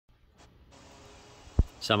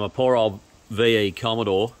So my poor old VE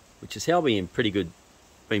Commodore, which has held been pretty good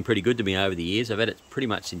to me over the years. I've had it pretty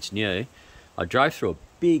much since new. I drove through a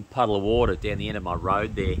big puddle of water down the end of my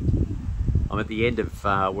road there. I'm at the end of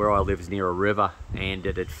where I live is near a river, and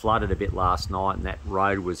it had flooded a bit last night, and that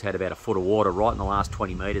road had about a foot of water right in the last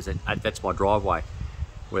 20 metres, and that's my driveway.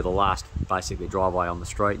 We're the last basically driveway on the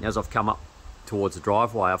street, and as I've come up towards the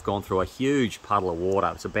driveway, I've gone through a huge puddle of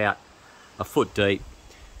water. It's about a foot deep,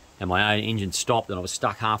 and my own engine stopped, and I was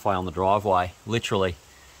stuck halfway on the driveway, literally.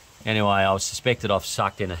 Anyway, I was suspected I've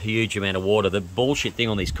sucked in a huge amount of water. The bullshit thing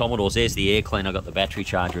on these Commodores, there's the air cleaner. I've got the battery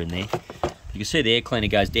charger in there. You can see the air cleaner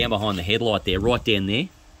goes down behind the headlight there, right down there.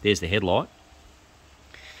 There's the headlight.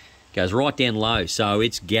 Goes right down low, so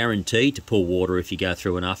it's guaranteed to pull water if you go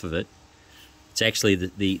through enough of it. It's actually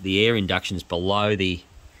the air induction's below the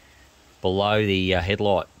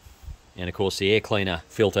headlight, and of course the air cleaner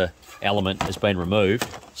filter element has been removed.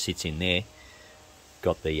 Sits in there.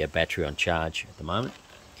 Got the battery on charge at the moment.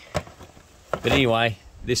 But anyway,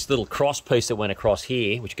 this little cross piece that went across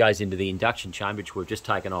here, which goes into the induction chamber, which we've just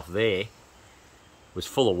taken off there, was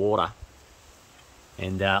full of water.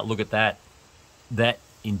 And look at that. That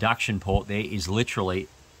induction port there is literally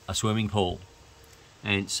a swimming pool.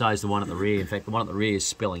 And so is the one at the rear. In fact, the one at the rear is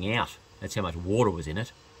spilling out. That's how much water was in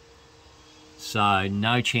it. So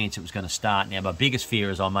no chance it was going to start. Now, my biggest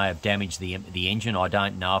fear is I may have damaged the engine. I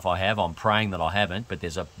don't know if I have. I'm praying that I haven't, but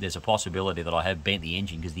there's a possibility that I have bent the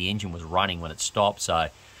engine, because the engine was running when it stopped. So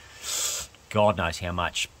God knows how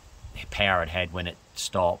much power it had when it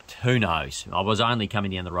stopped. Who knows? I was only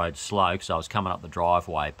coming down the road slow because I was coming up the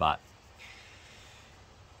driveway, but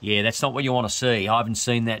yeah, that's not what you want to see. I haven't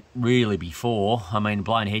seen that really before. I mean,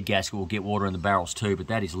 blown head gasket will get water in the barrels too, but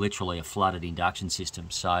that is literally a flooded induction system.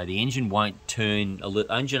 So the engine won't turn,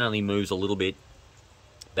 engine only moves a little bit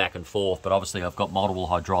back and forth, but obviously I've got multiple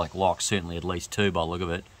hydraulic locks, certainly at least two by the look of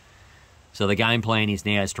it. So the game plan is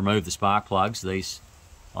now to remove the spark plugs, these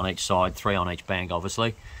on each side, 3 on each bank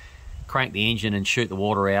obviously, crank the engine and shoot the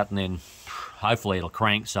water out, and then hopefully it'll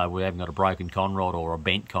crank so we haven't got a broken conrod or a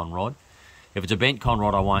bent conrod. If it's a bent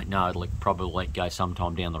conrod, I won't know. It'll probably let go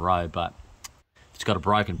sometime down the road, but if it's got a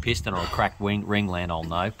broken piston or a cracked ringland, I'll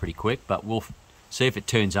know pretty quick. But we'll see if it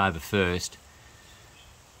turns over first,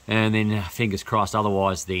 and then fingers crossed,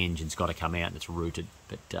 otherwise the engine's got to come out and it's rooted.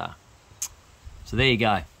 But so there you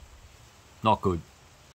go. Not good.